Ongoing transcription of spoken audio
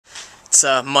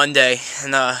It's Monday,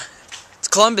 and it's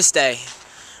Columbus Day,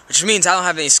 which means I don't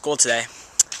have any school today.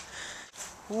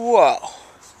 Whoa.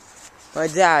 My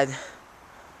dad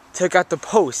took out the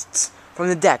posts from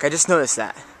the deck. I just noticed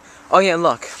that. Oh yeah, and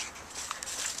look.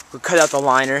 We cut out the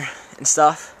liner and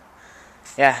stuff.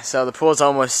 Yeah, so the pool's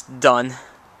almost done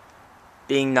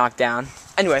being knocked down.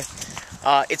 Anyway,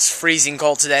 it's freezing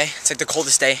cold today. It's like the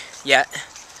coldest day yet.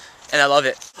 And I love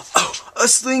it. Oh, a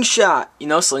slingshot! You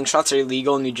know, slingshots are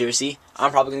illegal in New Jersey.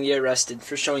 I'm probably gonna get arrested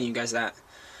for showing you guys that.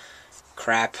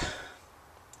 Crap.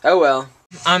 Oh well.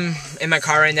 I'm in my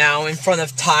car right now in front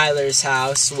of Tyler's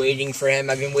house waiting for him.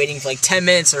 I've been waiting for like 10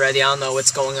 minutes already. I don't know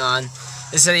what's going on.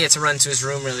 They said he had to run to his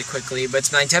room really quickly, but it's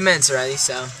been like 10 minutes already,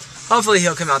 so hopefully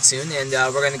he'll come out soon. And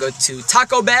we're gonna go to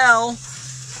Taco Bell.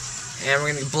 And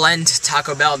we're gonna blend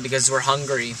Taco Bell because we're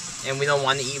hungry. And we don't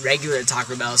want to eat regular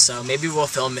Taco Bell, so maybe we'll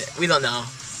film it. We don't know.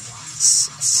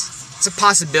 It's a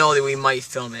possibility we might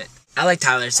film it. I like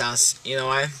Tyler's house. You know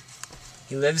why?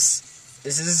 He lives...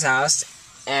 This is his house,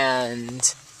 and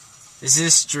this is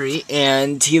his street,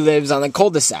 and he lives on a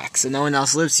cul-de-sac, so no one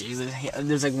else lives here.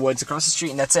 There's like woods across the street,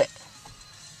 and that's it.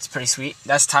 It's pretty sweet.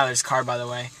 That's Tyler's car, by the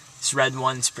way. This red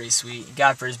one's pretty sweet. He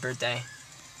got it for his birthday.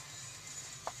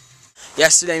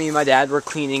 Yesterday, me and my dad were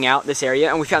cleaning out this area,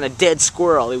 and we found a dead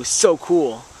squirrel. It was so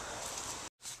cool.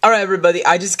 Alright, everybody,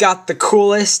 I just got the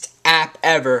coolest app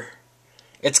ever.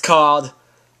 It's called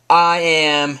I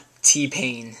Am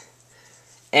T-Pain.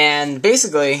 And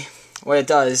basically, what it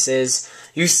does is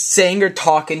you sing or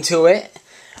talking to it,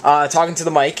 talking to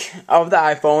the mic of the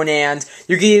iPhone, and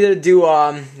you can either do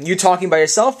you talking by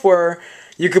yourself, or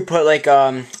you could put like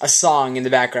a song in the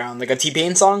background, like a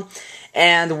T-Pain song.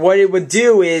 And what it would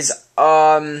do is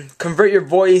convert your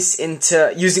voice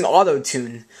into using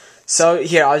auto-tune. So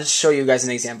here, I'll just show you guys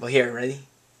an example. Here, ready?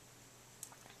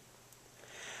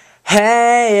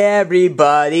 Hey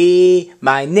everybody,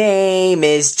 my name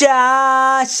is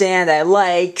Josh and I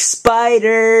like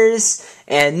spiders.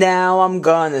 And now I'm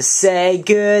gonna say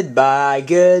goodbye,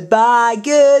 goodbye,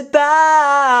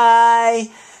 goodbye,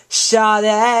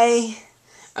 Sade.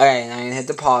 Okay, now I'm gonna hit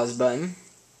the pause button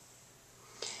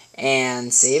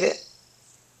and save it.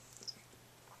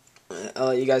 I'll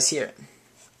let you guys hear it.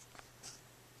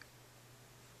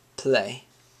 Play.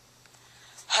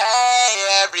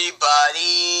 Hey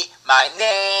everybody, my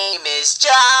name is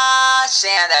Josh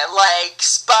and I like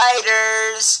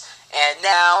spiders. And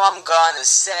now I'm gonna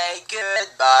say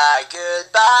goodbye,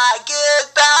 goodbye,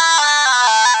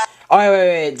 goodbye. Oh,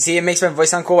 wait. See, it makes my voice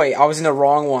sound cool. Wait, I was in the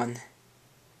wrong one.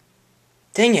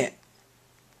 Dang it.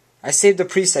 I saved the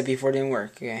preset before it didn't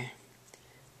work. Okay.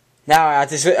 Now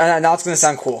it's gonna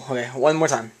sound cool. Okay, one more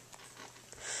time.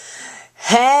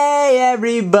 Hey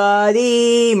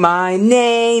everybody, my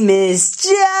name is Josh,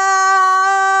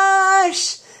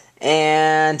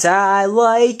 and I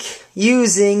like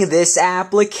using this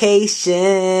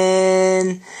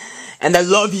application, and I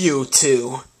love you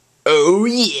too. Oh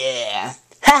yeah.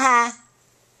 Haha.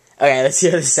 Okay, let's see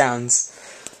how this sounds.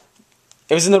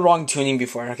 It was in the wrong tuning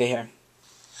before. Okay, here.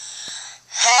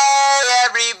 Hey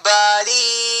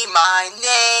everybody, my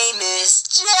name is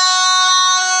Josh,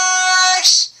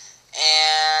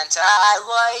 and I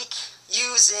like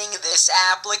using this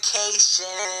application,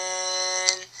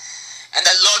 and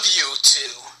I love you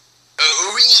too.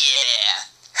 Oh yeah.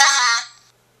 Haha.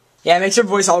 Yeah, it makes your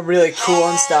voice all really cool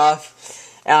and stuff.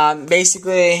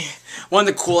 Basically, one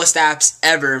of the coolest apps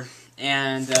ever,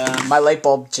 and my light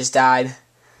bulb just died.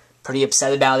 Pretty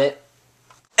upset about it.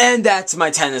 And that's my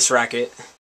tennis racket.